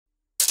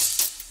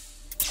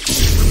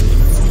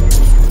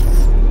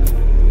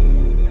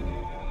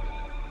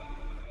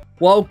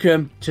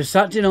Welcome to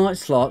Saturday Night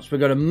Slots.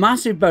 We've got a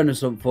massive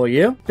bonus up for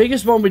you.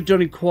 Biggest one we've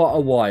done in quite a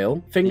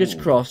while. Fingers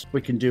crossed we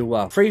can do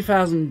well.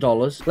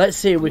 $3,000. Let's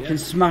see if we can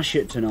smash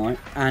it tonight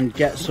and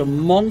get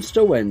some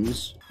monster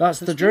wins. That's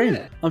the dream.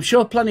 I'm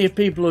sure plenty of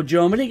people will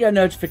join. When you get a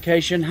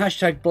notification,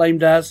 hashtag blame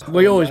Daz.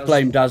 We always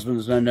blame Daz when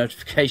there's no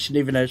notification,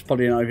 even though it's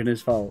probably not even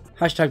his fault.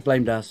 Hashtag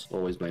blame Daz.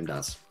 Always blame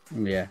Daz.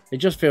 Yeah, it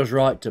just feels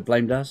right to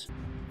blame Daz.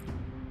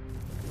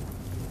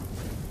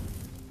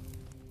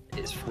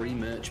 It's free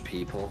merch,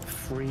 people.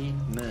 Free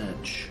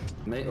merch.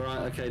 Mate, right,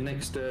 okay,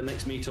 next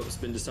meetup's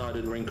been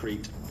decided. We're in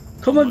Crete.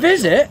 Come and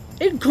visit?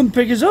 He can come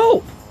pick us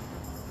up.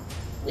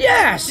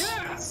 Yes!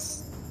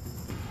 Yes!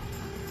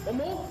 One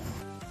more?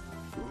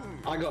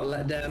 I got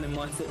let down in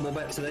my football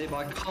bet today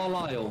by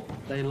Carlisle.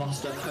 They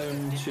lost at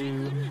home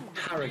to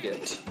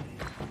Harrogate.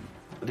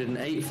 I did an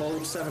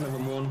 8-fold, 7 of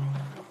them won.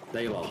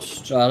 They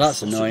lost. Oh,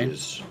 that's annoying.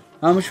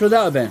 How much would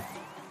that have been?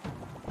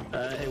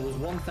 It was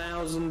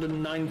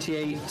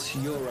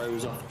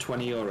 €1,098 off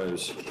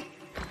 €20.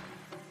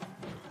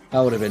 That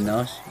would have been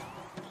nice.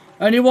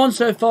 Only one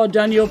so far,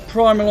 Daniel.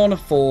 Primal on a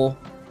 4.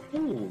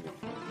 Ooh.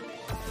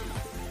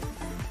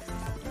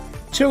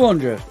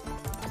 200.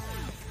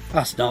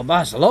 That's not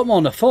bad. That's a lot more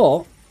than I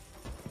thought.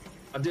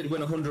 I did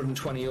win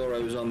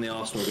 €120 on the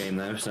Arsenal game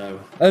though,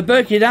 so...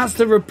 Berkey, that's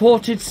the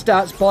reported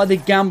stats by the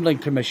Gambling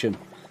Commission.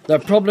 The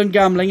problem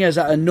gambling is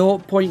at a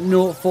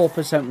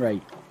 0.04%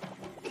 rate.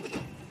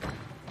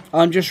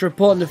 I'm just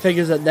reporting the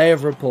figures that they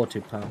have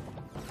reported, pal.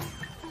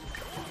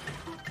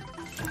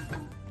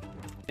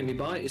 Me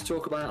bite is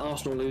talk about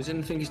Arsenal losing.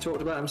 I think he's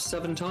talked about them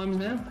 7 times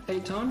now,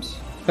 8 times.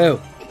 Who?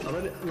 I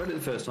read it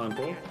the first time,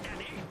 Paul.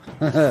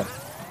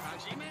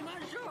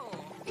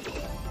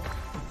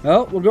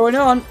 Oh, we're going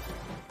on.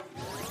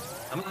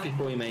 I'm happy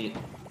for you, mate.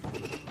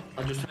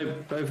 I just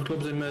hope both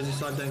clubs in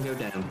Merseyside don't go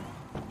down.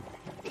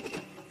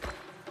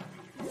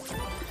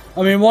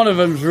 I mean, one of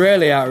them's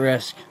really at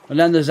risk. And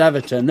then there's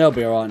Everton. They'll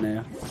be alright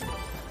now.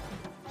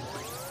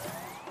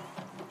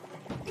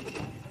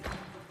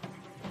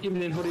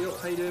 Evening, hoodie up.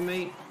 How you doing,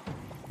 mate?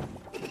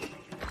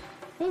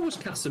 What was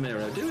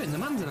Casemiro doing? The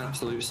man's an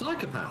absolute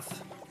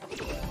psychopath.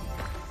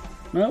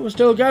 Well, we're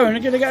still going.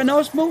 We're going to get a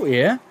nice multi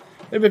here.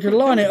 If we could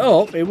line it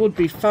up, it would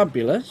be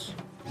fabulous.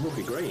 It would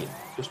be great.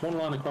 Just one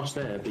line across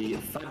there would be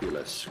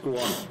fabulous. Go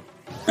on.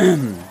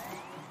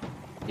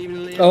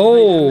 Even Liam,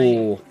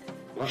 oh,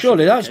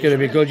 surely that's going to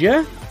be good,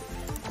 yeah?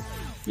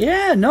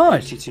 Yeah,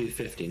 nice.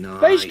 22.50,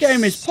 nice. Base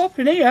game is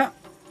popping here.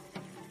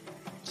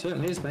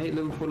 Certainly is, mate.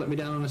 Liverpool let me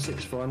down on a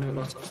 6-4. I knew it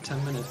lost after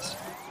 10 minutes.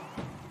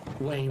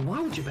 Wayne, why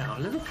would you bet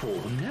on Liverpool?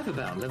 Never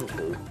bet on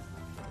Liverpool.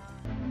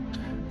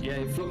 Yeah,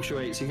 it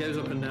fluctuates. He goes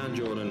up and down,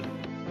 Jordan.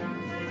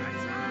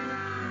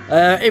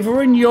 If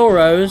we're in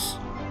Euros,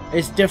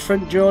 it's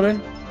different,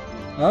 Jordan.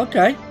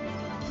 Okay.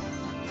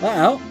 That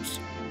helps.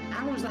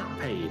 How was that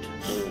paid,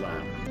 all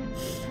that?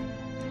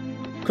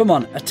 Come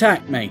on,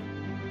 attack me.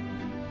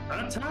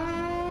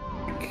 Attack!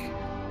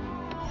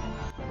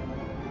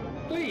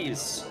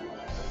 Please.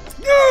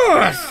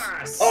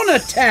 Yes! On a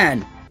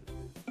 10.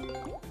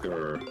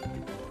 Grr.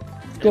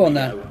 Go on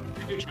then.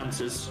 Good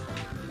chances.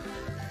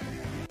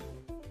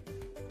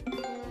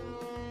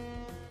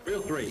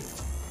 Real 3.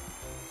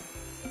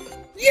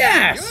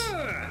 Yes!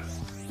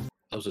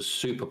 That was a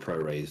super pro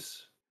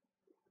raise.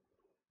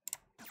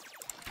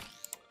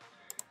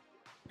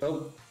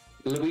 Oh,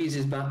 Louise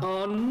is back.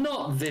 Oh,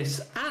 not this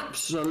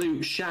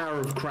absolute shower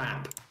of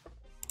crap.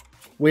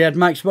 We had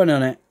max win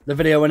on it. The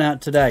video went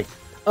out today.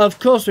 Of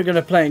course we're going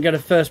to play and get a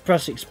First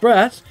Press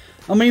Express.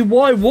 I mean,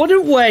 why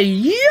wouldn't we?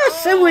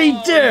 Yes, we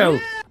do!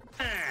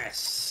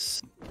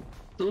 Yes!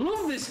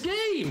 Love this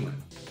game!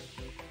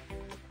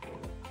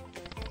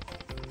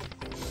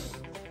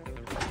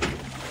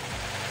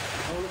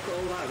 Oh, look at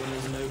all that when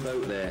there's no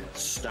boat there.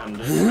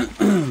 Standard.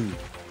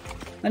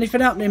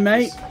 Anything happening,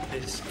 mate?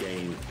 This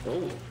game.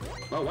 Oh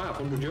wow,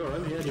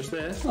 €100. Yeah, just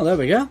there. Oh, there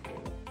we go.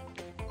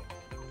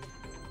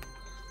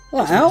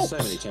 That helps. So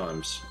many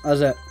times.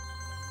 Has it?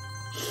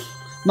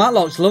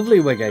 Matlock's lovely,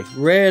 Wiggy.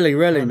 Really,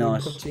 really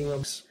nice.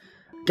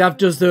 Gav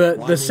does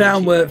the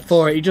sound work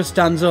for it. He just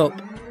stands up.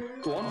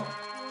 Go on.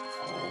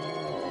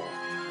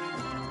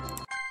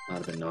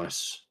 That'd have been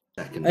nice.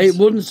 Seconds. It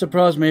wouldn't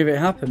surprise me if it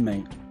happened,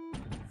 mate.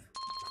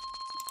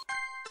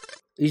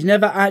 He's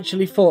never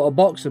actually fought a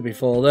boxer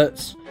before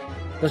that's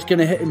going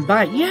to hit him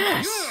back.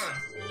 Yes!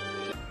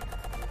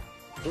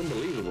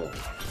 Unbelievable.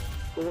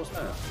 Well, what's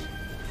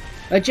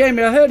that?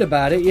 Jamie, I heard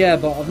about it, yeah,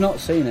 but I've not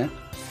seen it.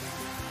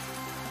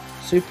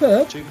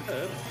 Superb.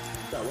 Superb.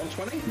 Is that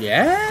 120?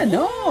 Yeah,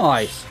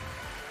 nice.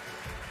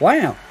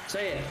 Wow.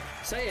 Say it.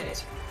 Say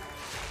it.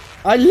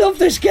 I love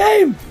this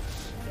game.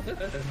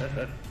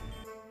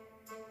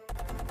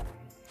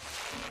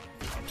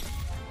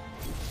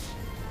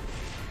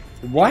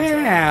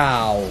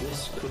 Wow.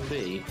 This could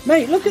be.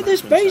 Mate, look at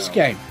this base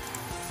game.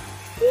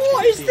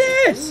 What is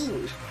this?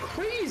 Ooh, it's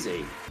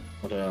crazy.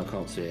 I don't know, I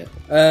can't see it.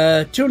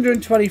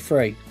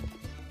 223.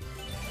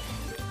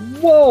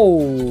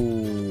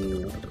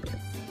 Whoa.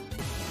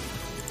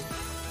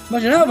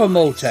 Imagine that have a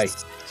multi.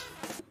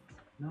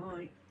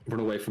 Run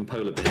away from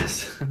polar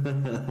bears.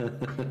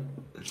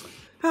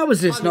 How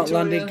was this Hi, not Victoria.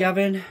 landed,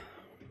 Gavin?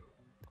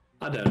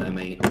 I don't know,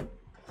 mate.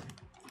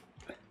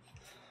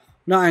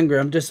 Not angry,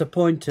 I'm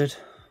disappointed.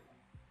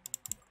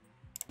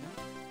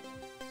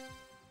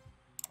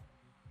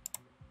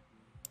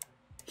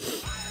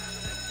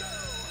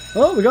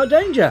 Oh, we got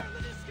danger.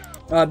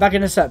 Alright, back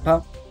in a sec,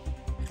 pal.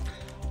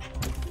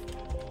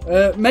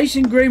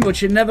 Mason Greenwood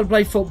should never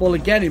play football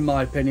again, in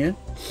my opinion.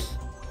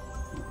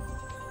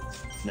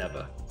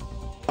 Never.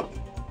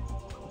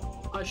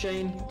 Hi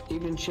Shane,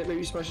 evening Chip.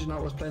 Maybe Smashes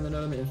Night was playing the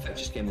No Limit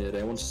Infectious game the other day.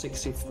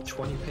 160 for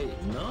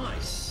 20p.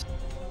 Nice.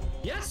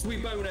 Yes, we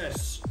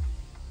bonus.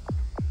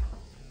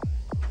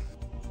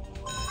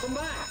 Come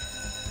back,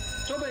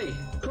 Tubby.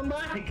 Come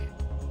back.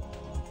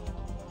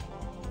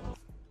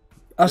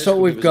 That's what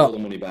we've got. All the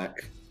money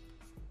back.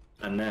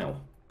 And now.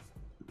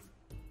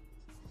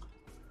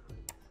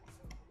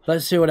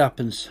 Let's see what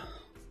happens.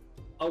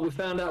 Oh, we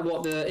found out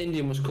what the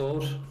Indian was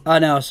called. I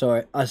know,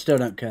 sorry. I still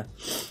don't care.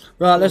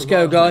 Right, let's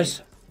go,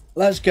 guys.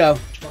 Let's go.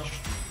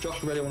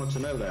 Josh really wanted to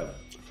know though.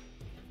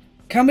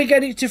 Can we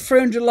get it to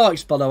 300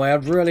 likes, by the way?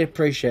 I'd really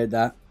appreciate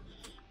that.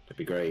 That'd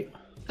be great.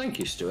 Thank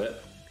you, Stuart.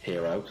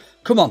 Hero.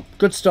 Come on,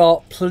 good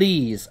start,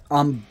 please.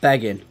 I'm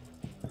begging.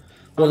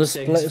 Will the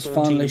Six, splitters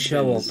 14 finally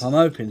show up? spins. I'm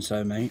hoping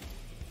so, mate.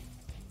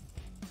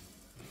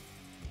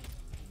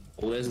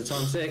 Oh, there's the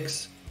time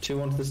 6.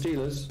 2-1 to the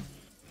Steelers.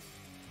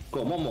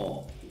 Go on, one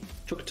more.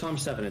 Chuck a time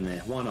 7 in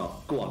there. Why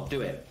not? Go on, do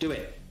it. Do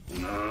it.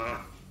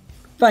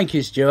 Thank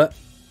you, Stuart.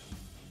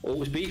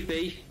 Always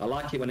beefy. I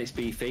like it when it's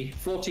beefy.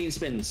 14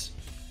 spins.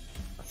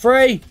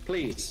 3.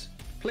 Please.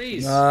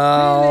 Please.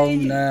 Oh,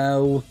 Really?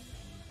 no.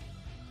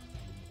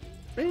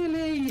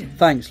 Really?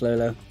 Thanks,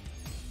 Lulu.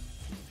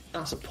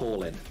 That's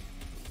appalling.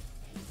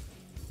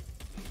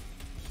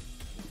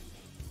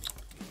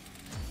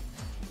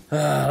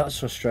 That's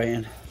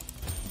frustrating.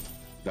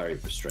 Very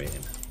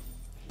frustrating.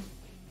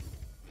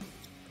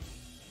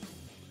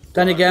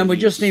 Then Right, again, we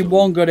we just need need some-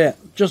 one good hit.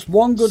 Just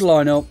one good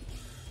lineup.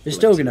 It's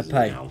still going to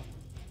pay. Now.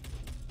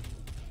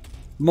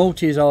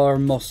 Multis are a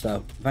must,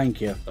 though. Thank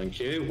you. Thank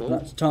you. Oh,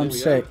 That's there time we go.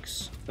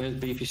 6. There's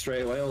beefy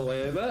straight away, all the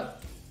way over.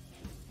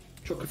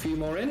 Chuck a few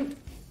more in.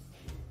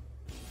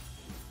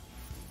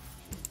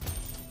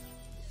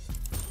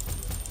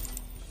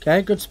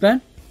 Okay, good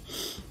spin.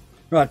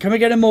 Right, can we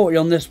get a multi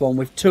on this one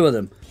with 2 of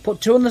them?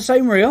 Put 2 on the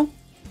same reel.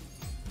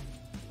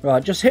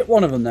 Right, just hit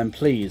one of them then,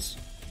 please.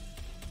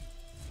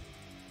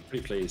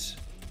 Pretty please.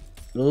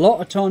 A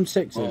lot of time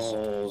 6s.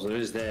 Oh, there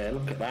is there.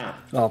 Look at that.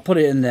 Oh, put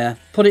it in there.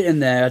 Put it in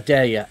there. I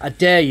dare you. I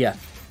dare you.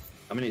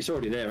 I mean, it's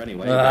already there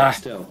anyway, Ah. but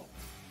still.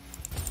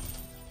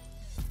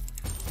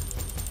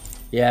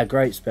 Yeah,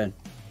 great spin.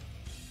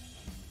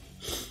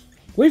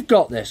 We've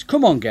got this.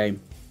 Come on,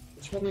 game.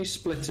 It's one of these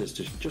splitters.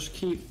 Just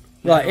keep.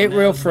 Right, hit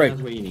reel now, 3.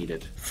 That's where you need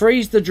it.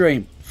 Freeze the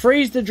dream.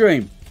 Freeze the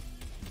dream.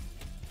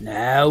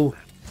 No.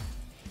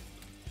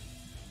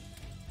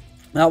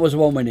 That was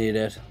one we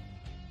needed.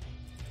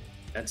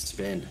 Dead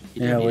spin.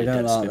 You Yeah, need we a don't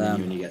dead like spin when them.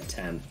 you only get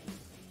 10.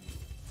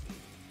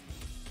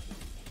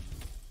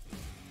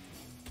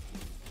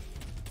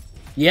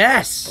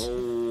 Yes.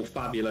 Oh,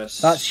 fabulous.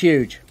 That's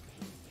huge.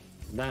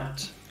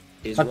 That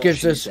is That what gives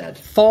she us said.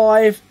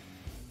 5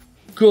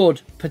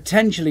 good,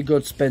 potentially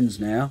good spins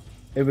now.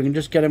 If we can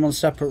just get them on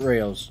separate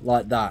reels,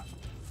 like that.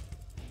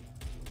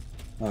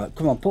 Alright,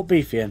 come on, put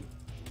Beefy in.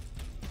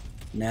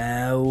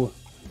 No.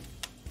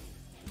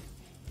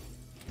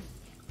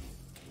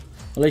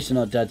 At least they're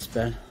not dead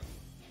spin.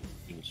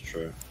 It's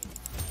true.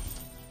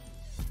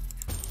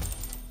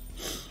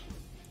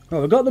 Right,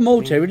 we've got the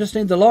multi, we just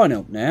need the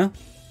lineup now.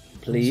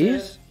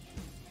 Please.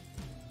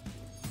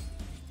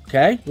 That's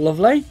Okay,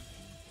 lovely.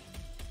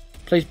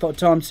 Please put a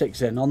time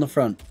 6 in on the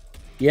front.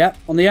 Yep,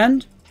 on the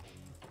end.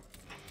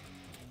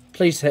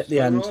 Please hit the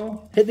Slow end.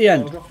 roll. Hit the Oh,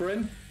 end. drop her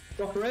in.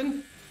 Drop her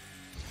in.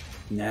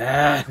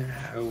 Nah.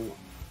 No.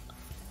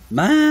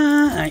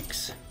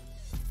 Max.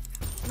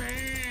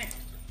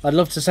 I'd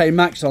love to say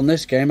Max on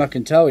this game, I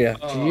can tell you.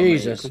 Oh,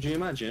 Jesus. mate, could you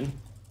imagine?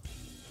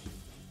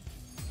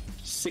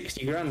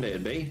 60 grand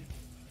it'd be.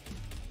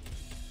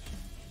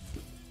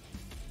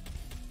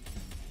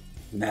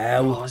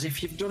 No. Oh, as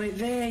if you've done it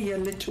there, you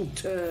little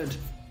turd.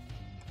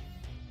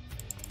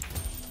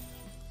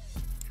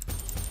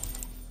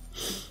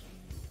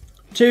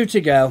 Two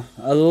to go.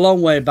 A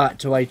long way back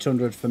to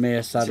 800 for me,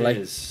 It sadly.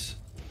 is.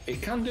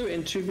 It can do it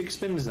in 2 big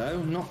spins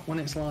though, not when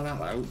it's like that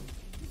though.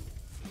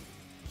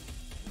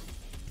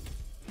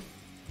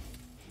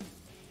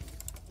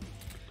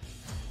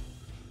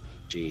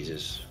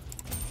 Jesus.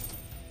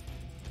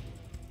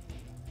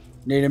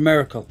 Need a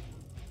miracle.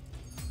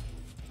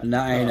 And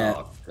that ain't it.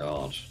 Oh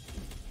God.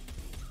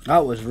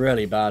 That was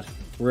really bad.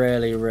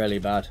 Really, really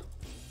bad.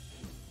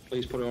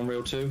 Please put it on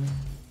reel 2.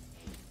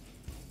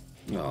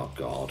 Oh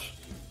God.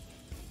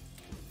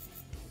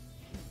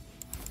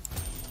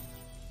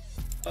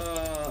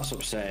 That's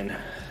upsetting.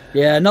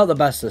 Yeah, not the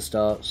best of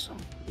starts.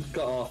 We've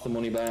got half the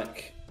money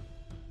back.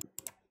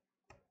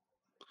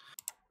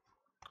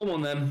 Come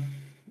on then.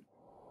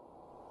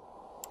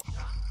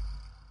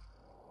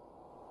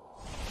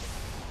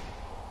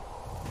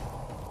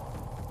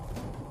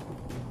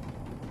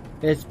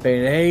 It's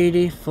been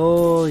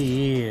 84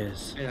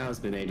 years. It has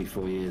been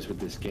 84 years with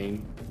this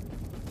game.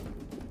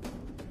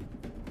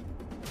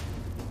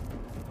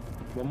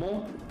 One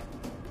more.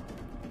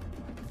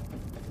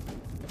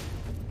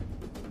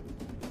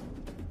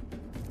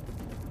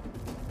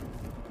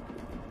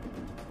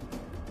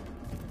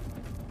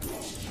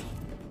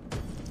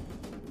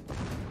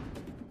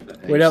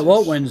 We don't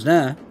want wins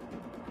now.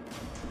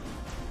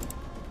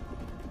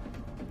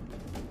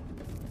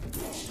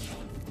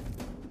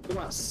 What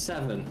about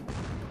 7?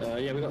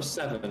 Yeah, we got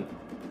 7.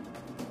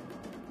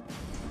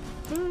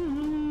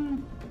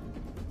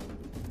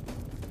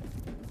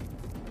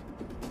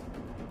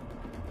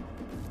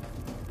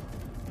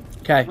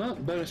 Okay. Well,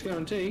 bonus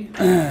guarantee.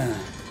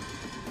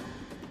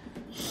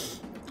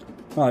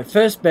 Right,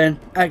 first spin,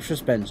 extra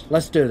spins.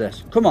 Let's do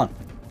this. Come on.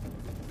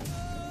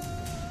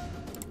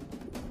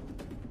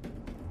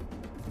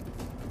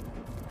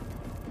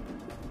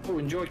 Oh,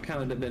 enjoyed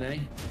Canada bin, eh?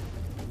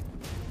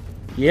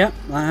 Yep,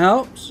 that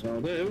helps.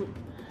 I'll do.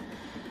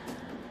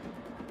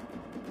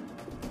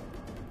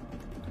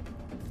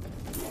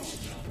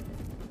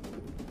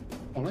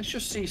 Well, let's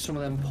just see some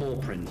of them paw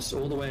prints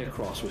all the way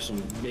across with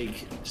some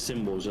big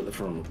symbols at the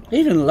front.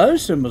 Even low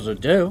symbols will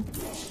do.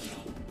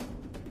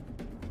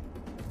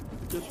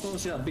 Just want to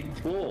see that big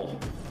claw.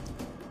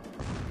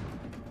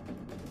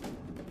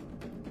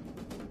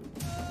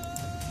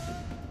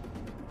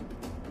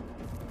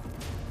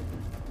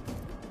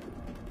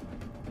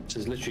 This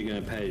is literally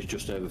going to pay us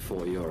just over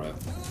 €40.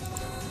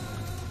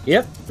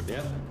 Yep.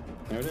 Yeah,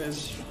 there it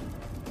is.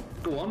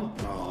 Go on.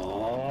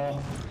 Oh.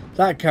 If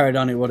that carried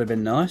on, it would have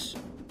been nice.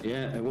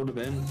 Yeah, it would have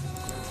been.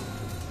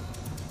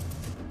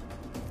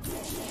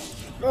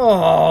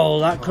 Oh,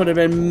 that could have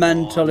been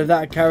mental if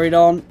that carried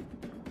on.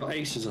 Got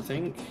aces, I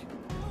think.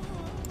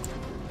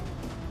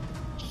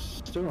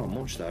 Still not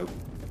much though.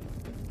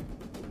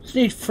 Just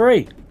need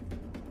 3.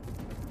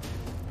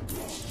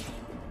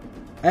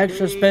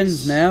 Extra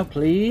spins now,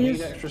 please.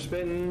 Need extra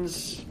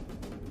spins.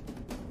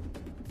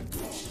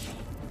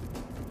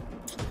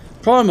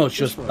 Primal's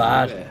just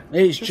bad.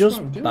 It's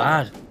just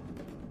bad.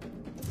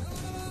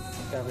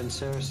 Gavin,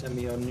 Sarah sent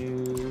me your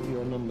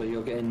number.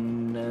 You're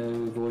getting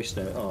no voice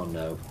note. Oh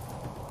no.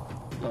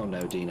 Oh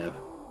no, Dino.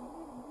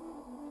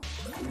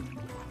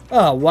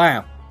 Oh,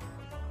 wow.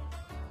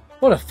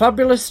 What a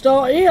fabulous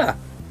start here.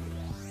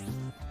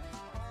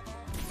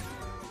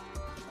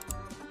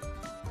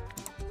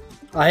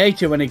 I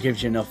hate it when it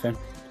gives you nothing.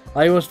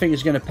 I always think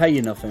it's going to pay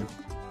you nothing.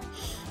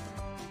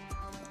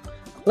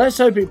 Let's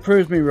hope it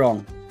proves me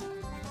wrong.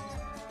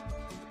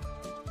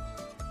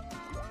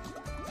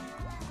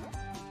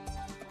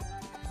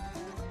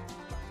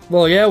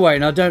 Well, yeah,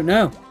 Wayne, I don't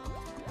know.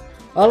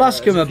 I'll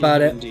ask him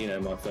about it. Dino,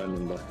 my phone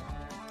number.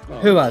 Oh,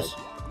 who has?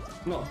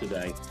 Not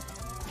today.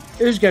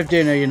 Who's gave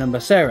Dino your number?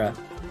 Sarah?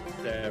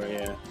 Sarah,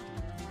 yeah.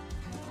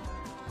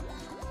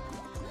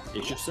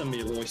 He's just sent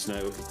me a voice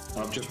note.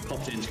 I've just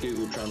popped it into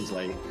Google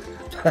Translate.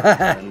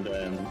 And,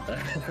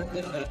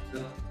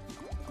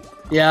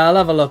 yeah, I'll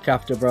have a look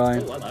after,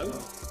 Brian. Oh, hello.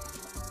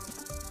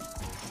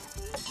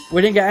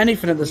 We didn't get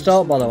anything at the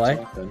start, by the way.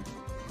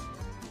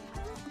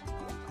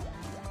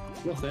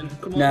 Nothing.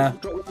 Come on, no.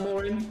 Drop one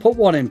more in. Put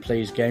one in,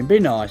 please, game. Be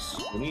nice.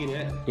 We need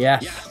it.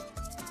 Yes. Yeah.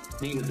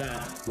 Needed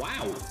that.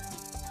 Wow.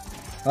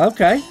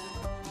 Okay.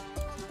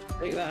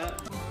 Take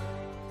that.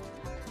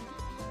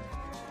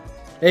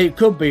 It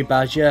could be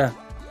bad, yeah.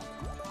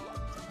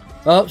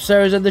 Oh,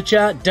 Sarah's in the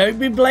chat. Don't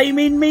be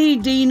blaming me,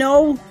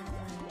 Dino.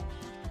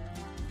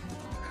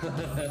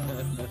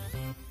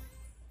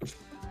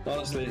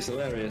 Honestly, it's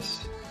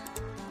hilarious.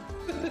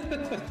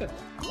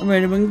 I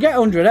mean, if we can get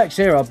 100x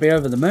here, I'll be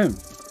over the moon.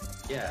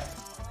 Yeah,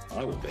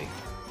 I would be.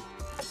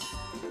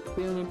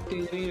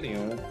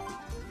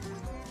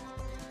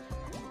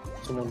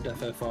 Someone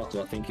defo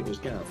farted, I think it was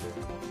Gav.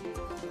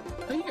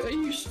 Are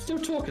you still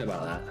talking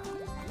about that?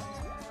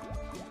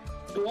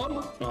 Go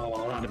on.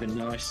 Oh, that'd have been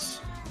nice.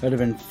 Would have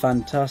been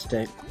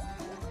fantastic.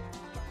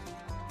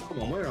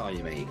 Come on, where are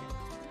you, mate?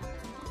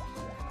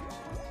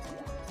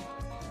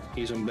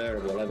 He's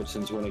unbearable.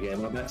 Everton's won a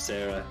game. I bet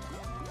Sarah.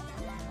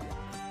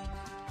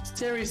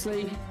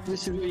 Seriously,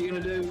 this is what you're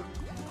gonna do?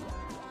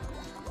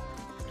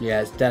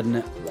 Yeah, it's dead, isn't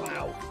it?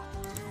 Wow.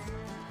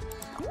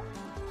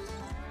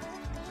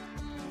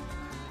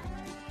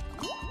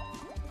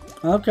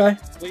 Okay.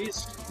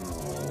 Please.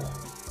 Oh.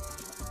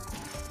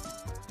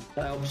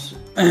 That helps.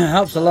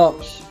 Helps a lot.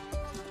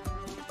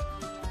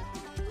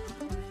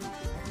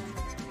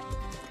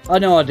 I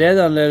had no idea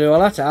then, Lulu.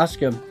 I'll have to ask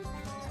him.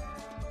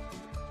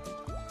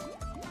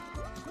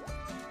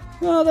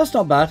 Oh, that's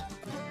not bad.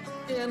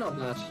 Yeah, not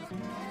bad.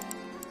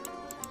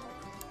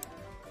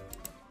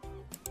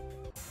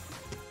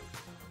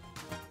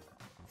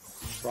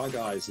 Right,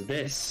 guys,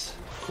 this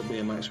could be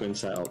a max win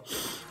setup.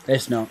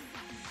 It's not.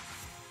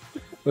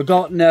 We've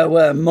got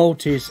no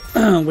multis,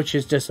 which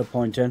is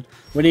disappointing.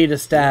 We need a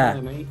star.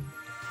 You never know, mate.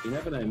 You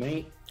never know,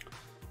 mate.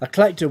 A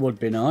collector would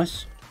be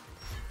nice.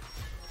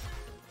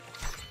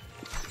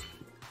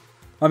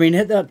 I mean,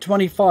 hit that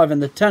 25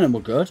 and the 10 and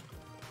we're good.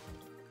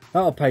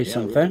 That'll pay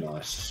something.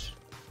 Nice.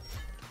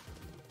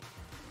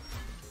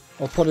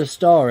 Or put a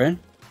star in.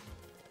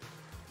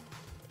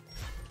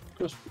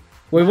 Just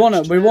We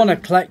want a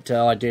collector,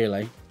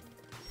 ideally.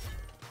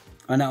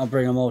 And that'll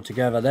bring them all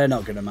together. They're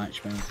not going to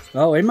match me.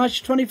 Oh, he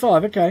matched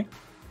 25, okay.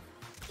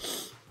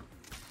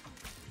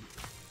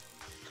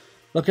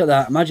 Look at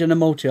that. Imagine a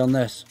multi on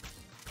this.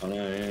 I know,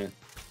 yeah.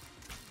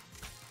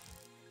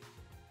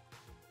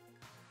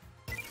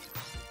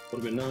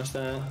 Would have been nice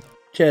there.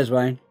 Cheers,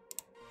 Wayne.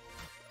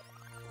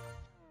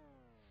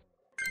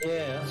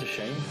 Yeah, that's a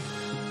shame.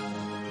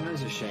 That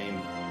is a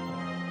shame.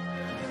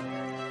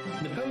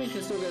 Napoleon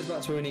can still get us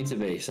back to where we need to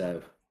be,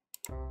 so...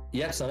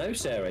 Yes, I know,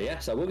 Sarah.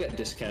 Yes, I will get a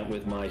discount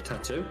with my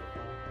tattoo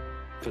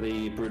for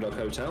the Brewdog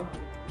Hotel.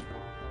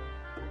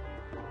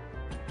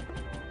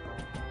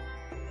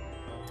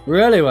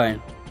 Really,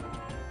 Wayne?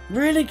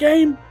 Really,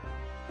 game?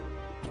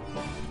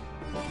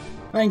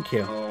 Thank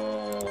you.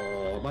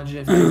 Oh, imagine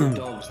if there were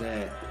dogs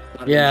there.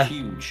 That'd Yeah, be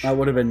huge. that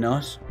would have been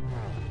nice.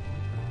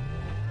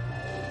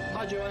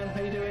 Hi, Joanne.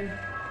 How you doing?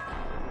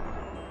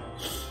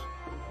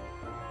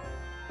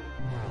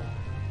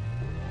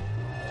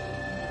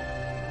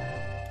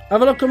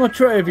 Have a look at my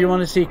Twitter if you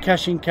want to see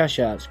cash in, cash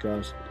outs,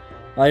 guys.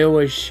 I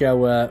always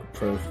show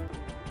proof.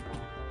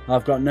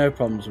 I've got no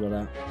problems with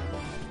that.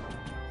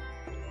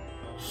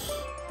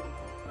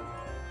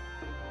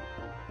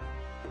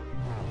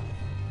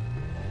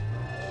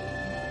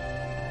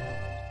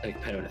 Take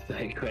payment of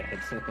 30 quid.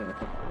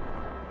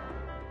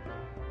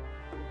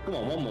 Come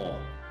on, one more.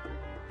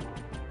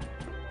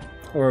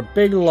 Or a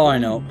big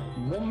lineup.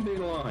 One big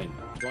line.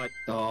 Right.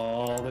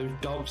 Oh, those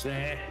dogs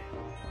there.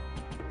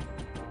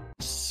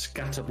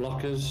 Scatter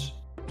blockers.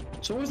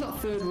 So what was that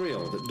third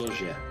reel that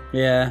does you?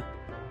 Yeah.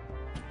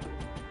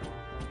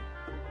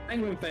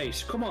 Penguin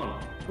face, come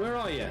on. Where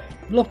are you?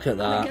 Look at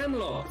And that. again,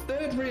 look.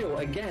 Third reel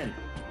again.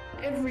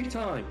 Every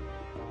time.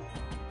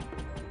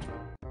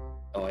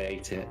 Oh, I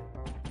ate it.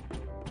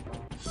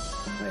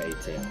 I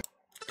ate it.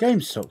 Game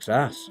sucks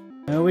ass.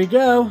 There we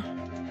go.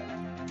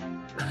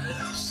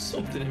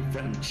 Something in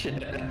French.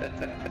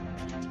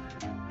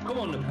 Come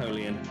on,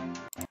 Napoleon.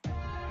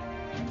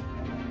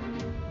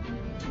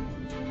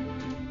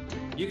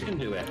 You can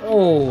do it.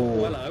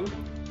 Oh. Hello.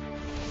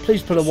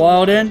 Please put a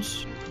wild in.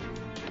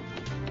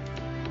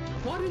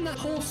 Why didn't that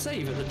horse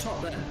save at the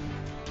top there?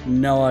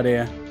 No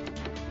idea.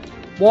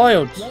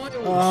 Wilds. Wilds.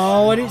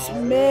 Oh, and it's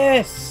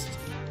missed.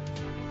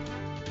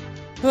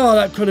 Oh,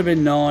 that could have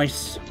been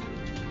nice.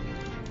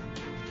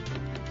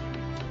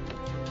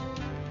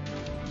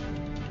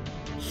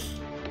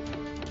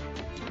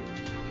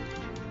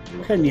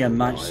 Can you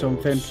match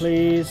something,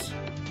 please?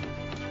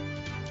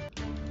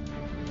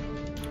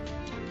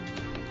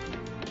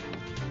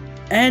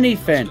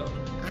 Anything.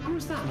 How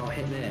was that not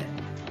hit there?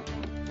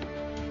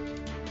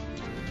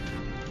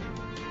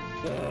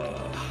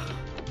 Ugh.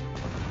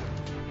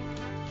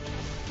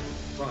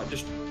 Right,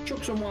 just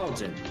chuck some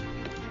wilds in.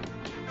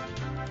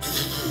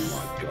 Oh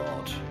my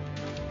god.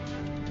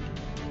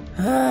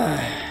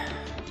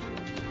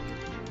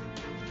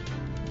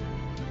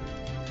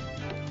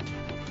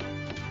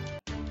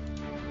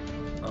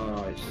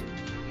 Oh,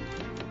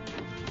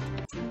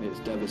 it's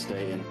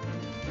devastating.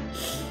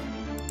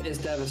 It's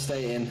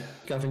devastating.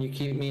 Gavin, you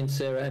keep me and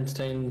Sarah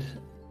entertained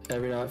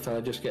every night,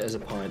 fella. Just get us a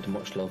pint and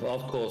much love.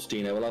 Of course,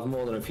 Dino. We'll have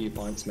more than a few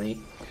pints, mate.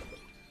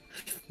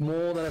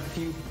 More than a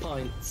few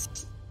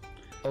pints.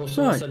 Oh,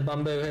 someone said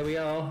bamboo. Here we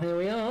are. Here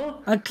we are.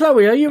 And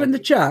Chloe, are you in the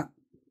chat?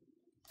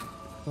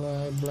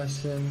 Oh,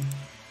 bless him.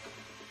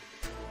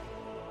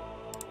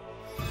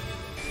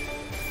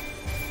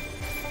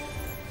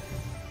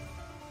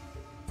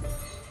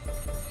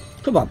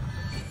 Come on.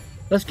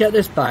 Let's get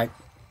this back.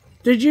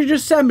 Did you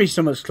just send me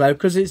something, Chloe?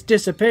 Because it's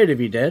disappeared if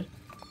you did.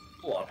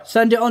 What?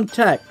 Send it on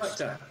text.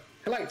 Collector.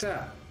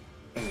 Collector.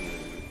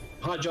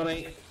 Hi,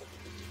 Johnny.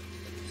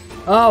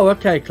 Oh,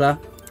 okay, Claire.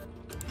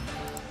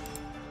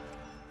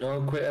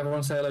 Don't quit.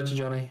 Everyone say hello to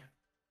Johnny.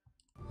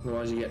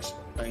 Otherwise he gets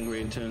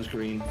angry and turns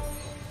green.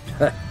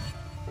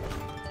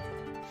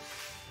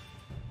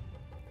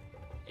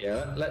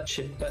 Yeah, let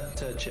Chip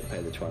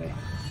pay the 20.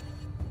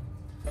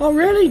 Oh,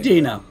 really,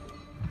 Dino?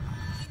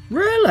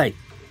 Really?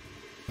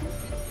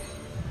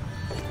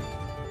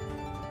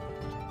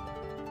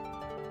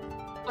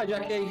 Hi,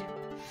 Jackie.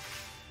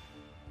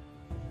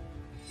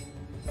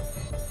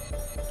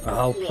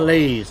 Oh,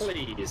 please.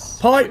 Please.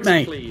 Pipe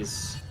me.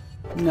 Please.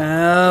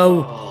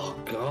 No. Oh,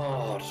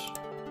 God.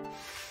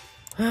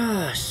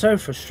 So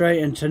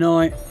frustrating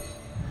tonight.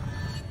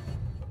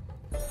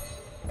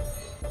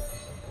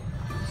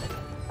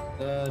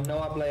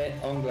 No hable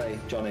anglais,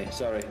 Johnny.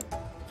 Sorry.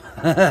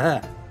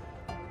 Yeah.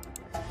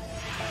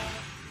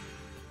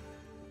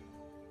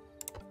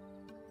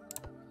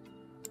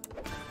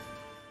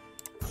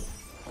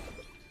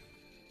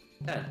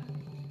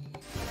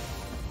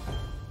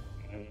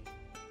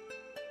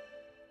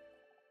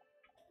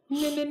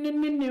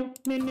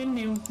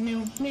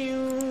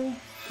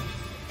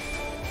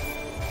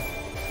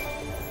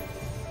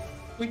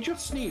 We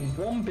just need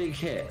one big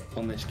hit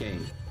on this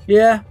game.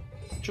 Yeah.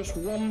 Just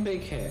one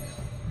big hit.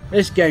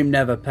 This game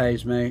never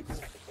pays me.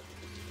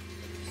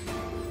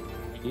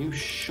 You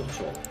shut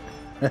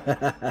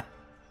up.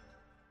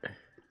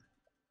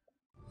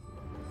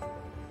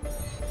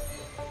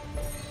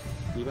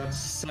 You've had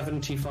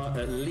 75,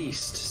 at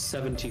least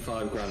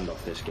 75 grand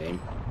off this game.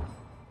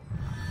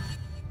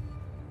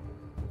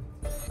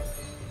 I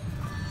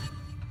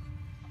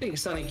think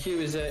Sunny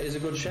Q is a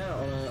good shout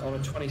on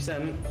a 20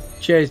 cent.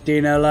 Cheers,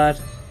 Dino, lad.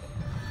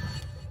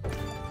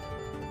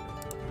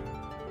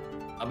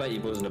 I bet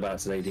you're buzzing about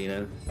today,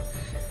 Dino.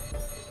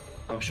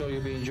 I'm sure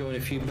you'll be enjoying a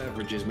few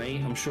beverages,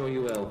 mate. I'm sure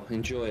you will.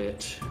 Enjoy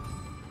it.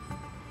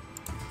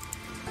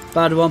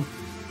 Bad one.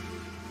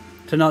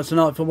 Tonight's a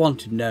night for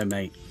wanted, no,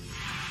 mate.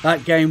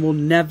 That game will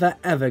never,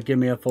 ever give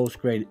me a full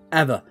screen.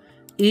 Ever.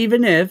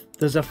 Even if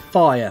there's a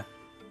fire,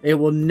 it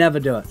will never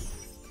do it.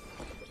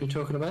 What are you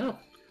talking about?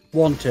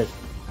 Wanted.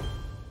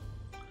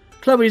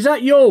 Chloe, is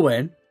that your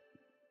win?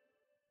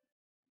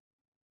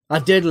 I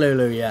did,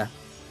 Lulu, yeah.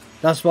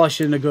 That's why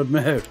she's in a good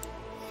mood.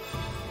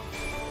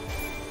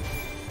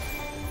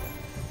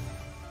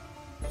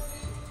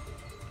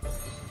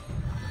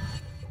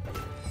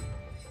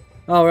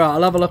 Alright,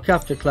 I'll have a look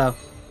after, Chloe.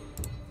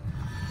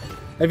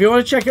 If you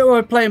want to check out what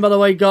we're playing, by the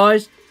way,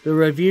 guys, the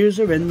reviews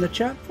are in the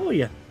chat for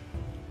you.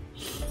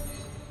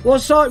 What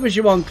site was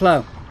you on,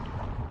 Chloe?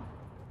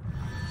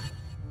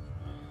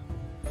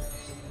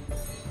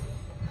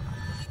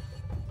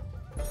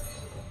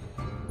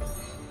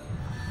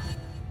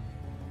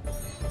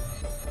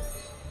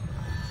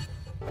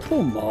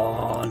 Come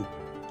on.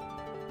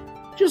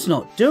 Just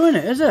not doing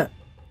it, is it?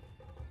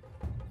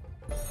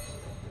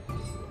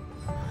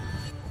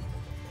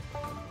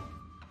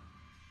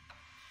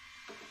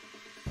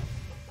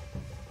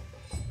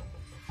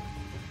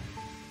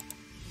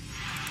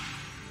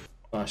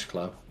 Nice,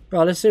 Chloe.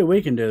 Right, let's see if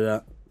we can do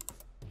that.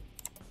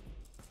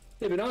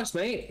 It'd be nice,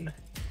 mate.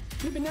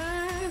 It'd be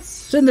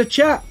nice. It's in the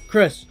chat,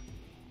 Chris.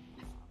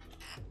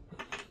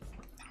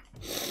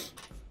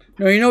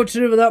 Now, you know what to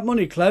do with that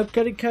money, Chloe.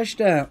 Get it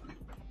cashed out.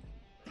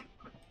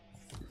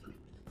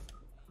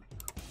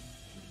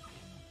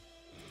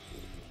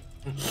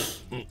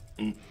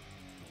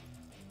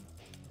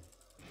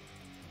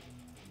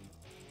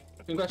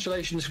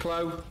 Congratulations,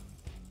 Chloe.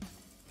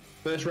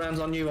 First round's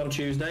on you on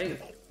Tuesday.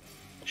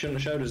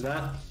 Shouldn't have showed us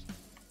that.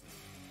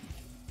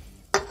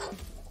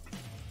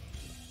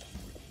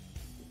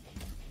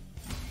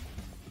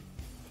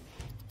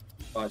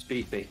 Oh, it's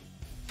beefy.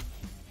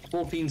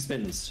 14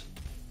 spins.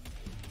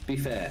 Be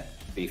fair,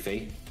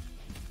 beefy.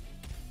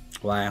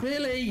 Wow.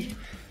 Really?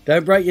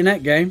 Don't break your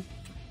neck, game.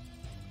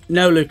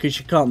 No, Lucas,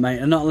 you can't, mate.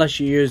 And not unless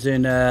you're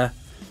using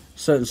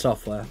certain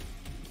software.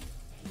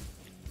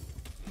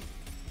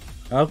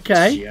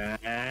 Okay.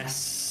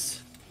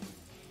 Yes.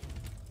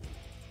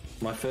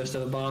 My first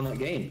ever bar in that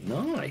game.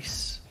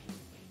 Nice.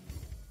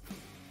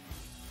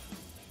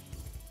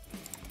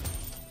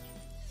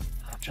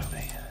 Oh,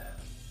 Johnny.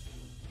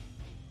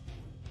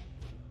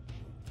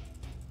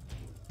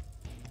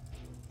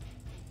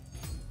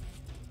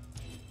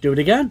 Do it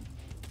again.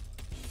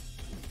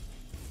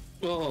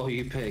 Oh,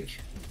 you pig.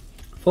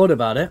 Thought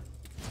about it.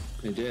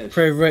 You did.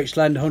 Prove rich,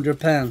 lend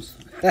 £100.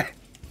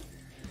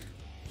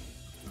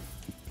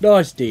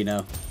 Nice,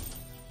 Dino.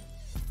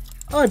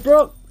 Hi,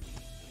 Brooke.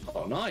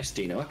 Oh, nice,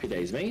 Dino. Happy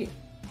days, mate.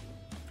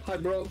 Hi,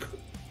 Brooke.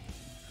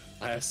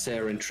 I have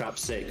Sarah in trap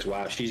 6.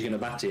 Wow, she's going to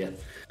batter you.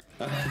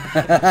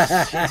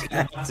 She's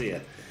going to batter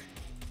you.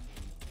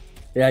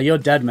 Yeah, you're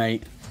dead,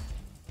 mate.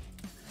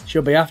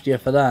 She'll be after you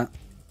for that.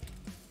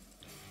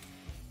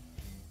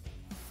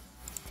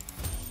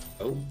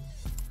 Oh.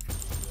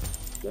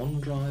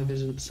 OneDrive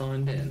isn't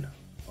signed in.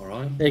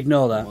 Alright.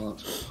 Ignore that. Well,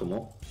 that's come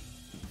up.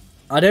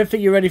 I don't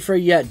think you're ready for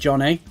it yet,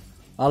 Johnny.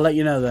 I'll let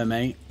you know though,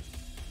 mate.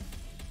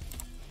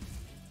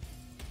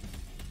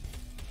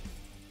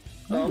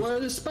 Oh, where are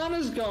the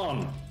spanners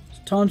gone?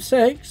 It's time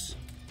 6.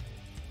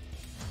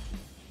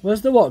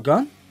 Where's the what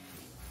gone?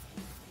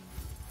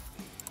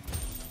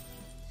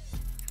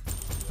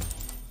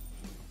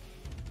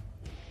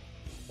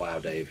 Wow,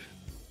 Dave.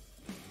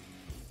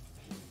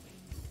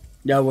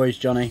 No worries,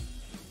 Johnny.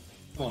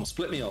 Come on,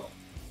 split me up.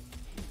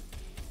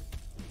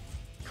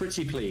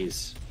 Pretty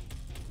please.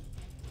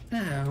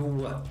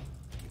 No.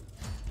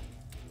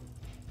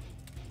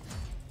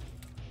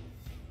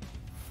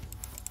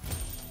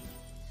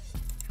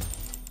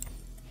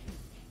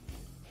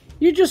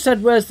 You just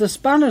said where's the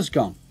spanners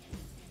gone?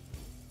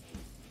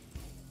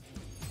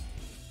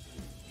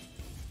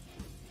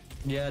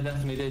 Yeah,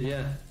 definitely did,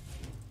 yeah.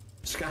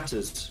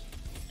 Scatters.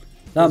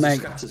 That Where's the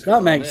makes scatters that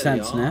gone? makes There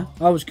they sense are. now.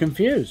 I was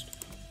confused.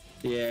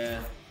 Yeah.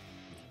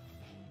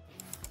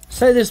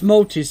 Say this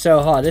multi's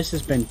so high. This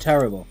has been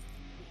terrible.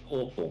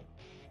 Awful.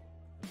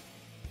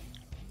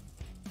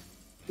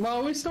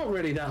 Well, it's not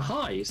really that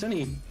high. It's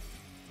only...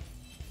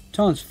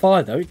 Times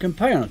 5 though. You can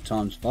pay on a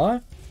times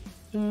 5.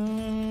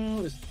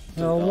 It's...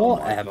 Oh, my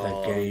whatever,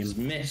 God, game. It's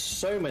missed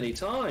so many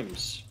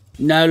times.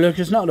 No, look,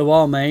 it's not a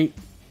while, mate.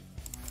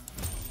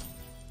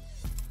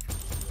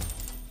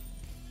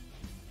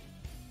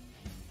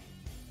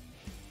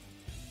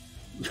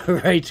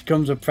 Rage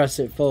comes and press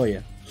it for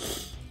you.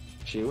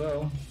 She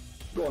will.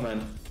 Go on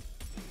then.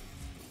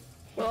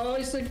 Oh,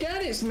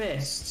 it's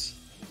missed.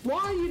 Why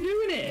are you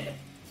doing it?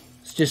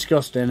 It's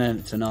disgusting, isn't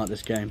it, tonight,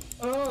 this game?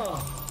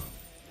 Oh.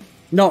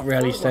 Not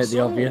really, Oh, state the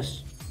so-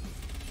 obvious.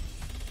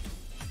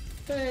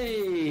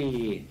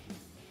 Hey!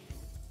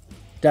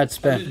 Dead I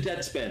spin. did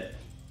dead spin.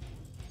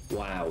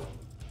 Wow.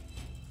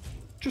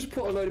 Just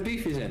put a load of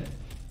beefies in.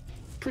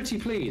 Pretty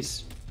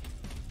please.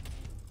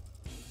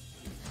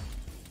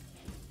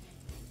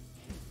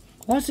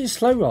 Why is it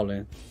slow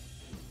rolling?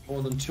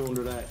 More than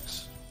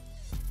 200x.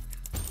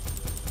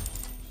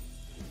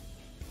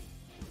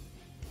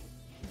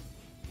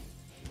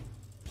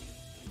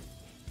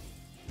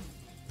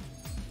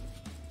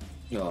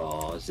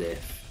 Oh,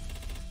 Ziff.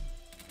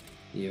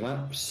 You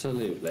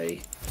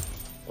absolutely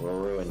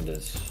ruined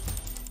us.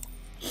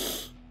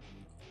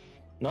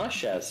 Nice,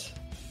 Shaz.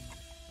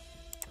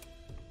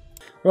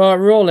 Right,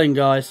 rolling,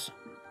 guys.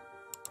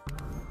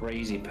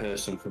 Crazy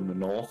person from the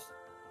north.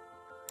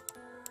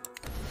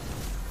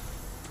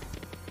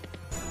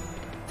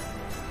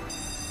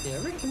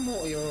 Yeah, Rick and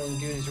Morty or on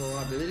Goonies are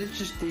alright, but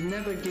they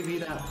never give you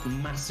that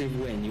massive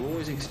win. You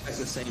always expect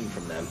the same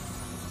from them.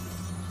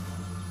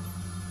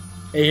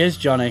 He is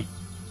Johnny.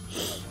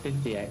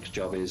 50x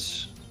job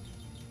is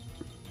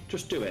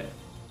just do it.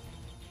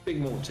 Big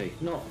Morty,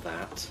 not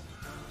that.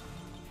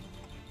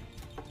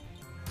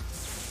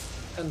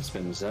 10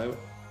 spins though.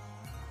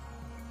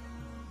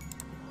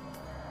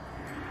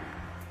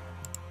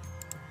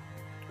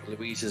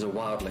 Louise is a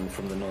wildling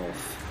from the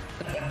north.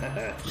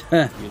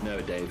 You know,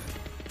 Dave.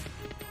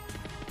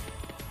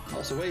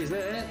 Lots of ways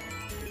there.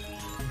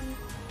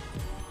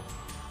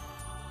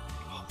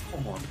 Oh,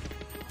 come on.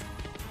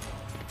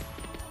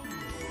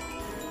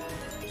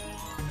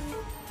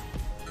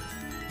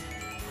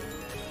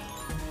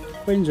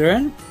 Queens are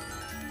in.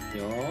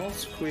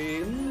 Yes,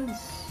 queens.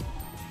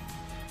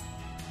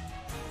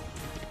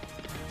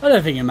 I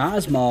don't think it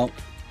matters, Mark.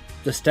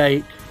 The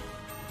stake.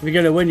 If you're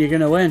going to win, you're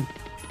going to win.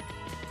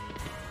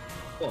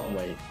 Oh,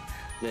 wait.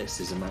 This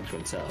is a match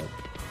win tell.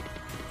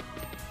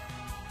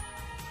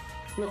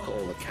 Look at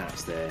all the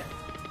cats there.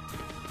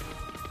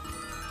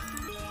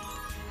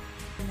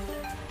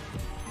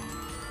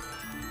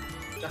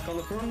 Jack on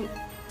the front,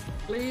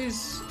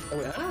 please. Oh,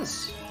 it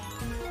has.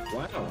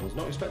 Wow, I was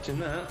not expecting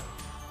that.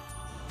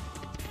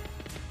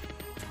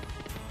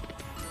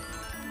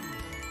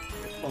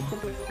 Oh, a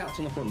couple of cats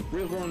on the front.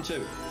 Reels 1 and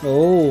 2.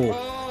 Oh,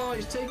 Oh,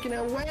 he's taking it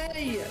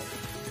away.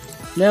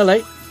 nearly.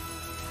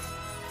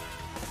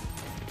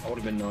 That would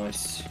have been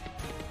nice.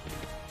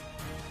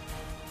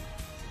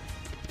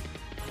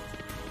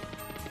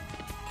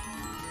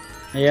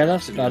 Yeah,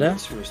 that's Absolute better.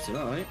 miss for us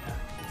tonight.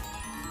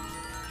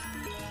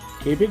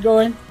 Keep it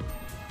going.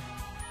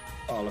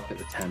 Oh, look at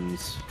the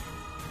tens.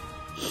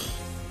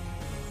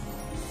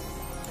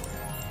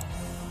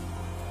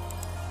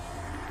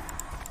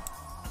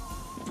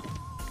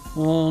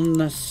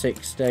 On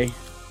 60. I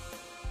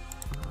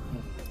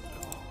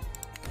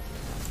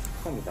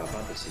can't believe how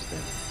bad this has been.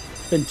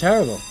 It's been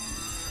terrible.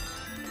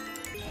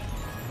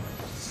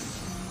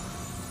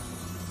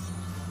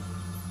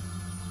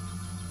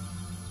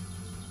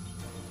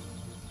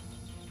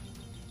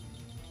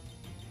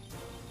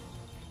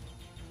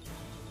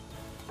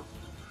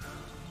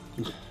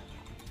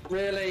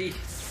 Really?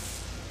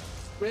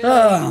 Really?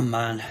 Oh,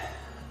 man.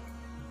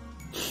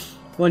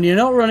 When you're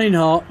not running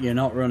hot, you're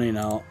not running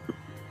hot.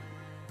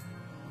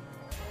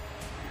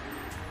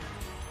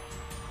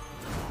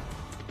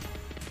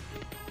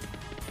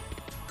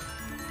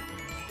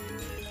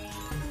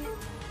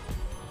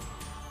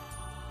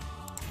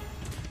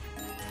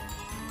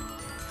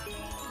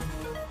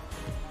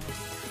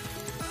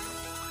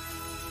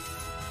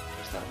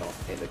 Does that not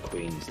hit the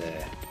queens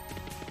there?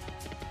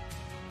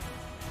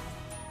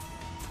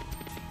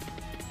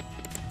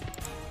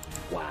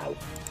 Wow.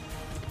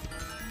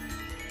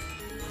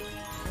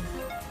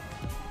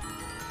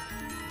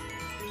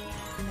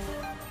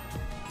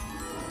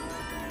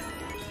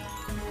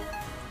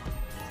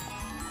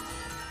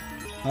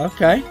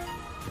 Okay.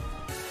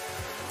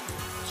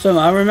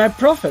 Somehow we made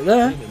profit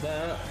there. Look at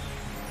that.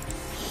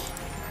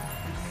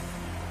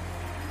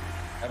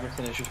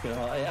 Everything has just been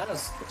hot. It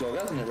has, the dog,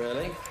 hasn't it,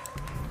 really?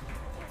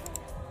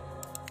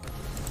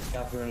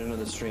 Gav, we're in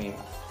another stream.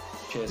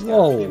 Cheers, Gav.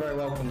 Whoa. You're very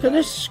welcome. Look at Gav.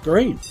 this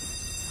screen.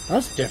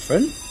 That's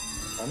different.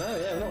 I know,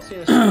 yeah, I've not seen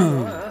a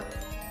screen like that.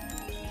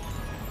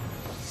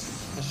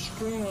 A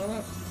screen like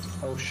that.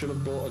 Oh, should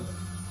have bought a.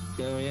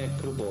 Oh, yeah,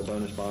 could have bought a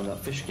bonus bar in that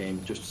fish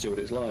game just to see what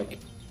it's like.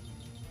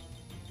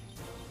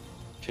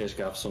 Cheers,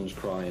 Gav. Son's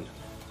crying.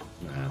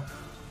 Now.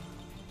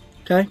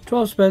 Okay,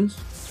 12 spins.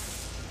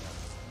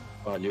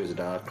 I knew it was a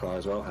dad cry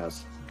as well,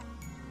 has.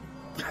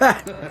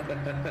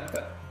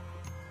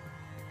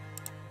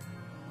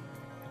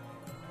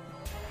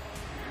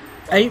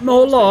 8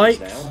 more likes.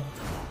 Now.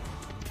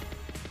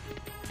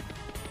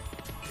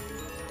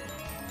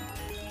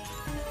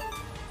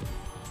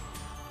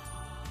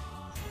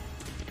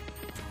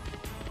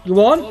 You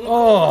won?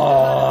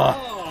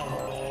 Oh,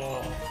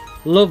 Oh,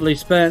 lovely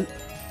spin.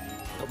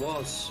 it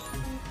was.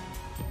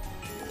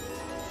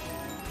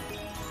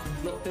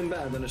 Nothing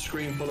better than a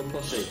screen full of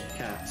pussy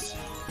cats.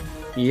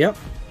 Yep.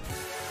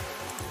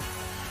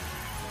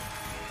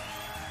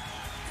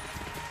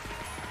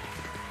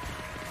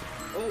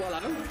 Oh,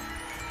 hello.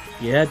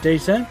 Yeah,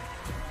 decent.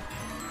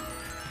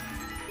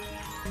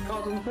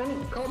 Cards on the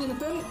front. Cards on the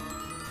front.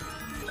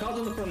 Cards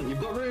on the front. You've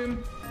got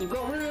room. You've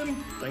got room.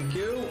 Thank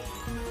you.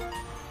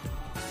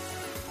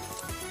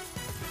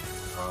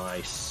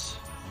 Nice.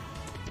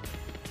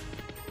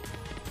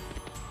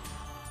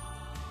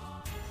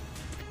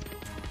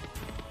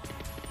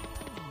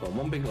 Got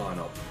one big line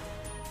up.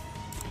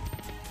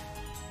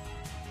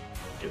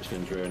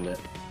 Chipspin's ruined it.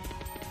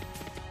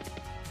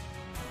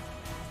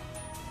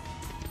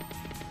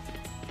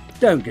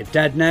 Don't get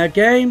dead now,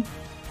 game.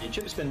 You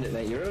chipspinned it,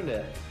 mate. You ruined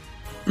it.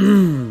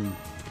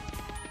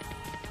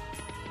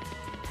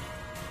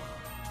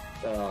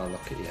 Oh,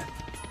 look at you.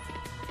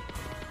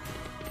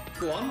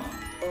 Go on.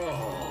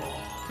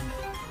 Oh.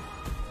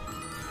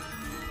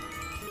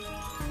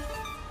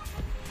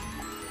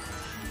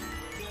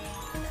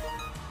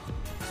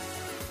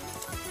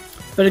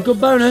 But a good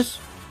bonus.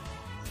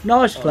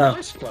 Nice, Clow.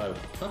 Nice, Clow.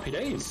 Happy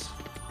days.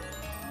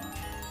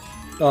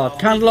 Oh,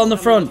 candle on the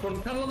front.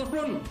 Candle on the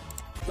front.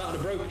 That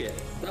would have broke it.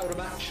 That would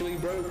have actually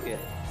broke it.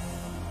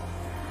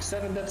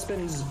 7 dead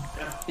spins.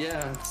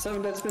 Yeah,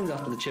 7 dead spins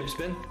after the chip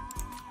spin.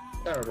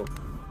 Terrible.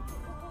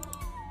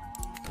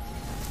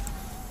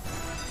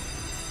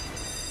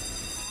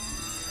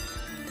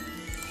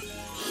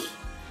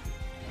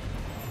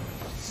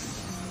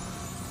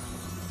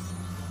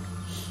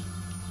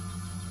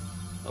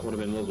 That would have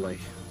been lovely.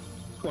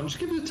 Come on, just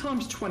give it a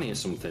times 20 or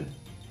something.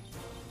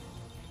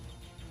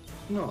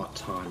 Not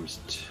times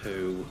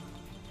 2.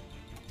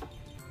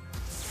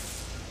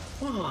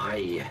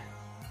 Why?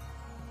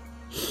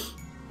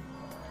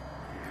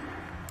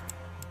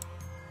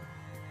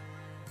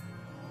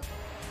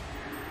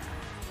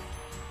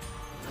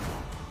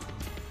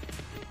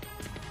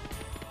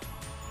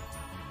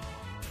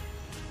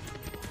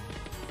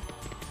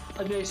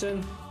 Hi,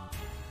 Jason.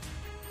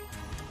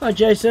 Hi,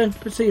 Jason.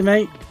 Good to see you,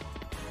 mate.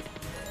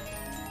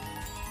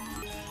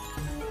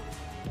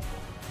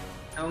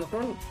 Down the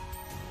front.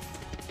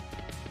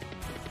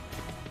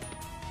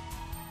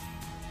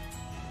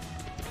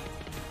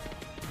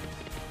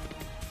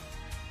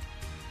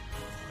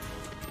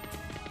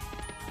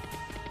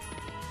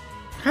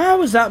 How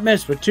was that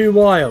missed with 2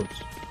 wilds?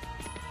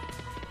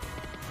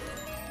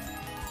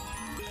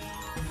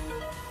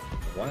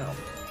 Wow.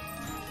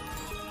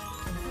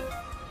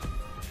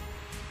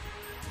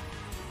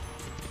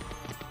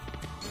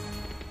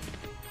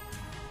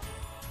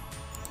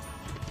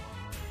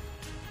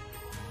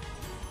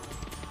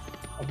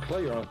 Oh,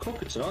 Chloe, you're on a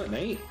cooker tonight,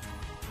 mate.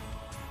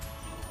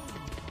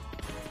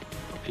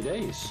 Happy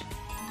days.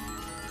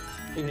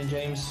 Evening,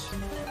 James.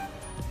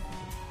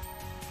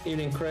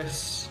 Evening,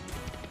 Chris.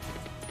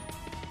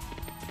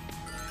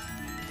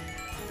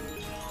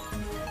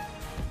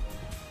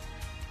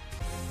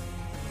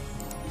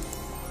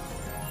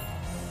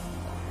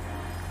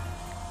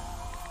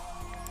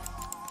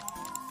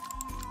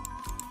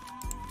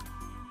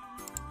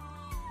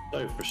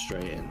 So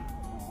frustrating.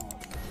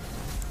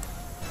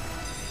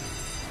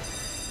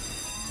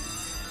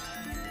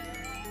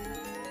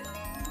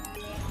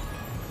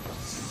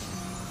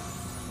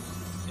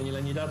 Can you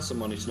lend your dad some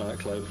money tonight,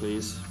 Chloe,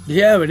 please?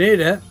 Yeah, we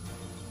need it.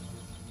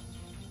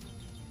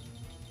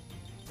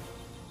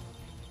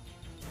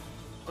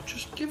 Or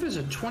just give us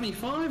a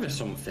 25 or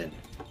something.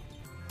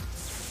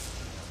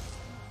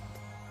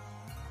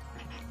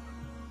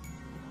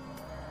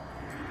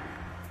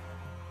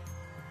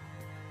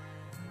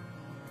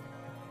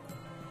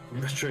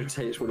 Retro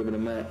tapes would have been a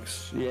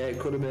max. Yeah, it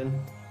could have been.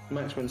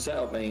 Max win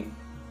setup, mate.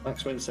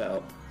 Max win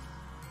setup.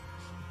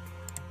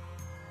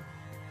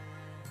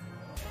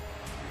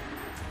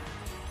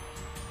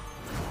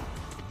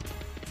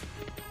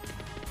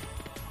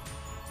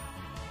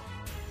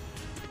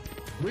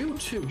 Reel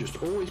 2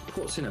 just always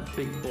puts in a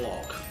big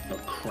block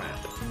of crap.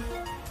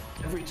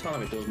 Every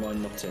time it does my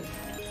nutting.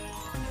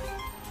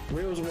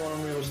 Reels 1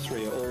 and Reels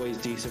 3 are always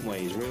decent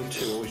ways. Reel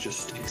 2 always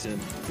just sticks in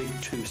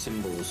big 2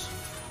 symbols.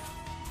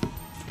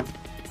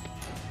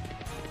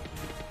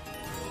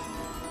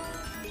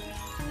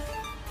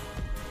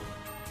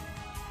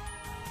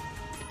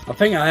 I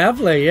think I have,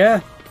 Lee,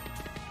 yeah.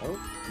 Oh,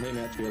 maybe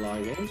that to be a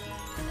live game.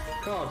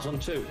 Cards on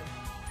 2.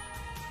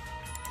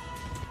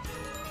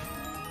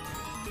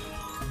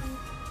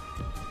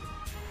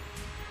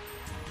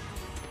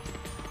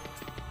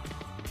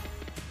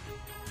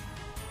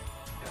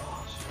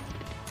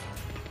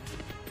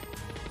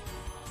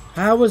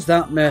 How was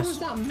that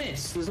missed? How was that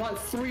missed? There's like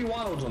 3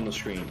 wilds on the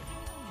screen.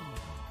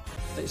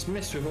 It's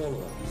missed with all of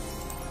them.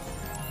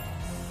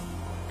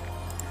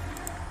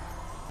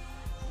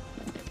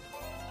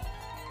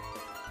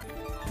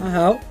 That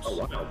helps. Oh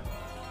wow.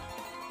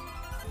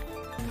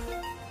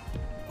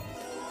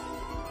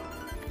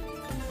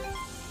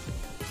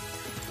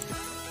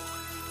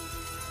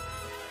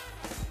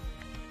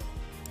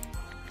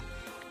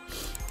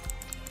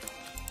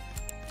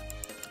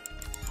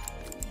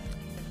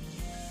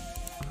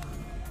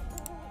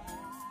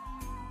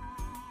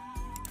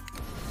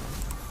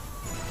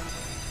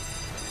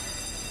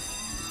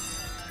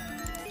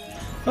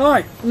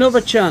 Alright, another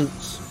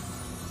chance.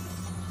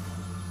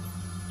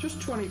 Just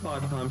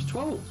 25 times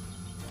 12.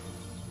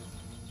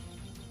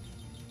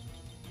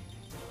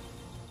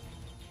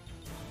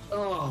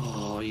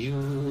 Oh,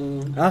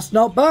 you. That's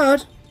not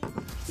bad.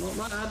 Not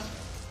bad.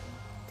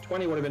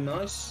 20 would have been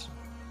nice.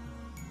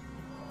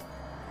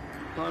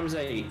 Times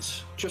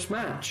 8. Just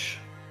match.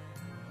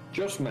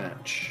 Just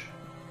match.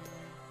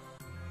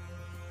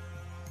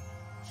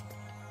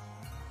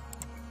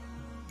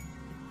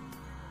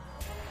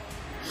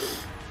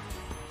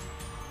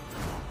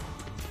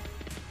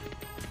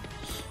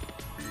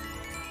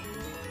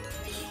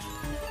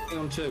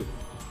 On 2.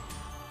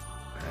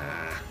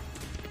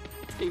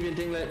 Evening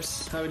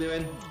Dinglips, how are we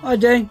doing? Hi,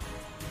 Ding.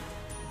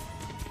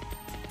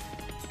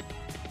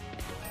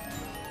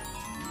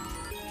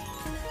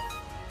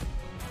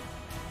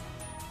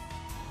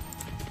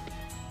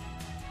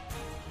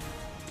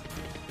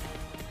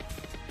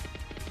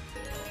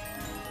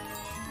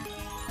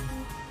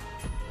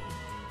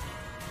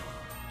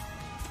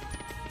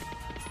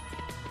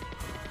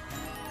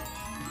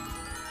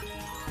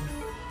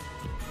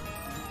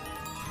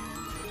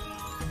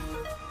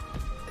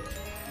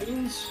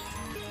 Queens.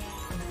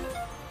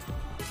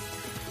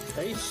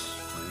 Ace.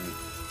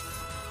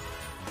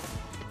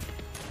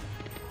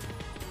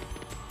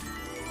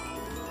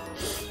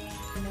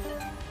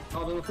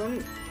 Card on the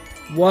front.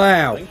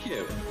 Wow. Thank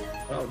you.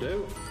 That'll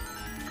do.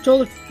 It's all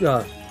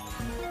the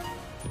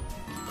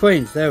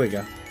Queens. There we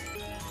go.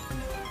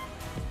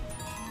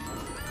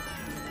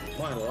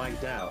 Mine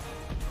lagged out.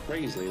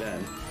 Crazily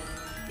then.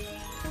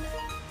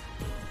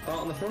 Card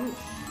on the front.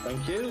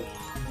 Thank you.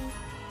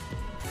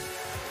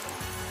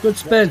 Good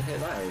spin. What a hit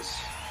that is.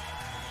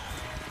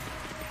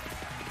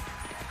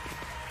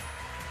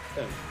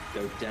 Don't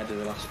go dead in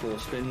the last 4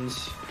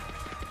 spins.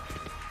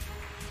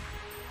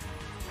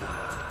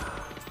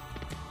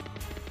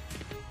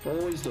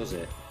 Always does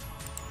it.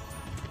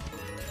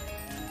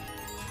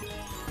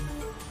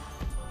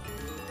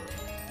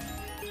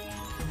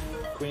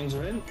 Queens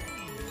are in.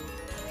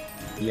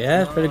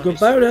 Yeah, it's been a good Nice.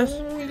 bonus.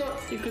 Oh,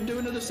 you could do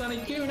another Sunny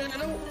Q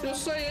now.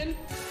 Just saying.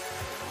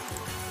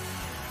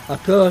 I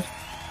could.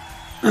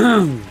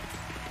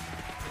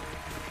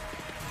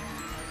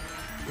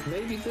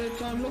 Maybe 3rd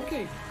time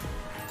lucky.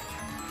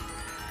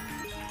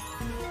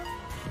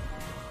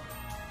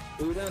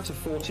 We were down to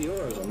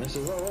 €40 on this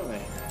as well, weren't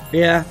we?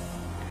 Yeah.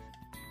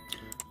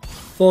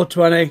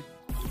 420.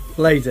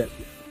 Blaze it.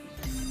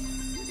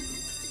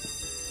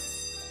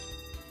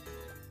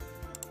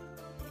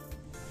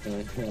 I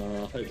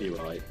hope you're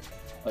right.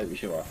 I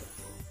hope you're right.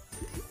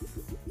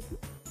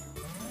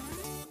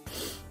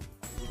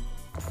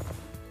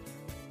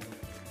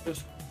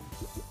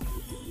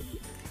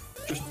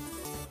 Just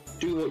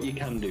do what you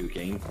can do,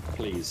 King,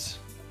 please.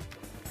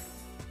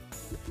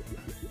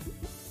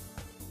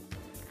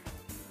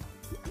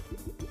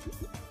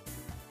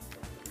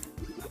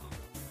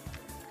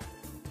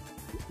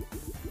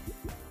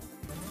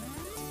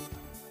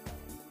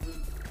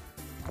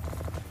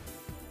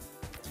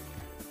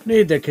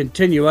 Need the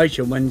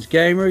continuation wins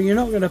game or you're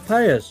not going to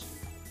pay us.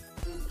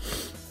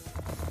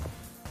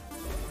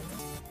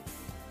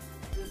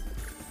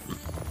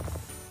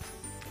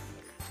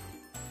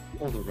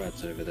 All the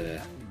reds over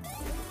there.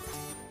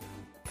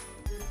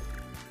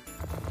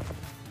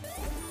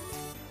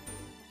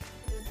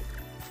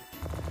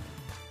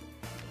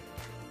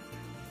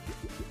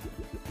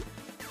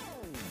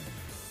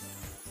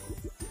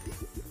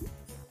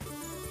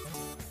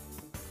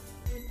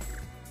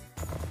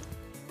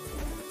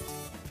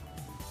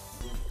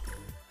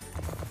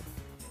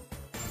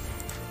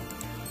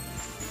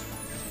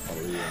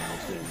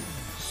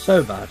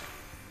 So bad.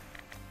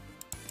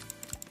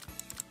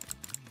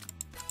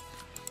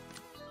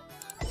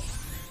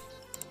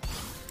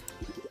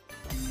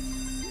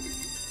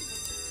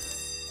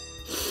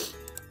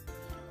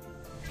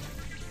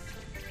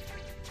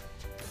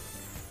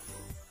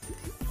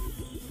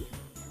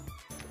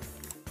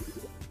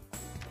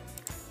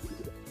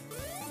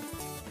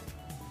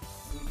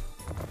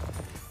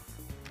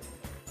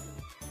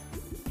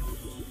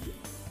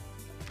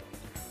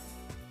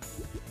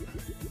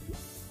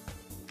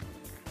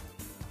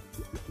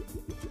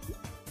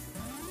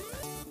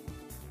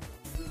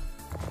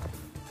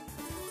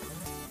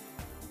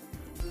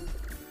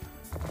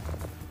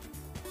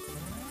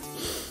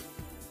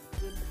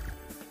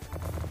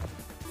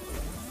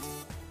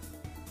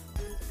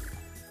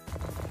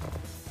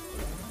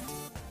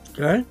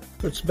 Okay,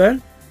 good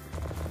spin.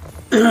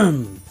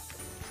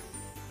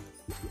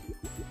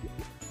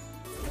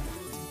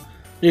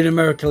 Need a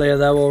miracle here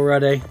though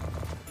already.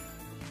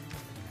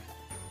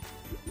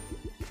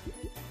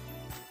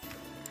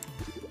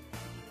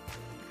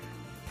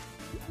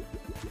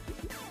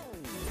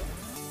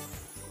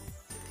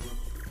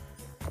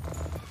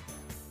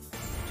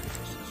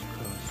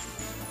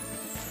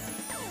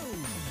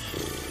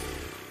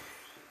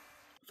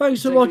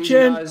 Thanks for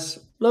watching.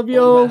 Love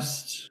you all.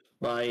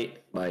 Bye.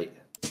 Bye.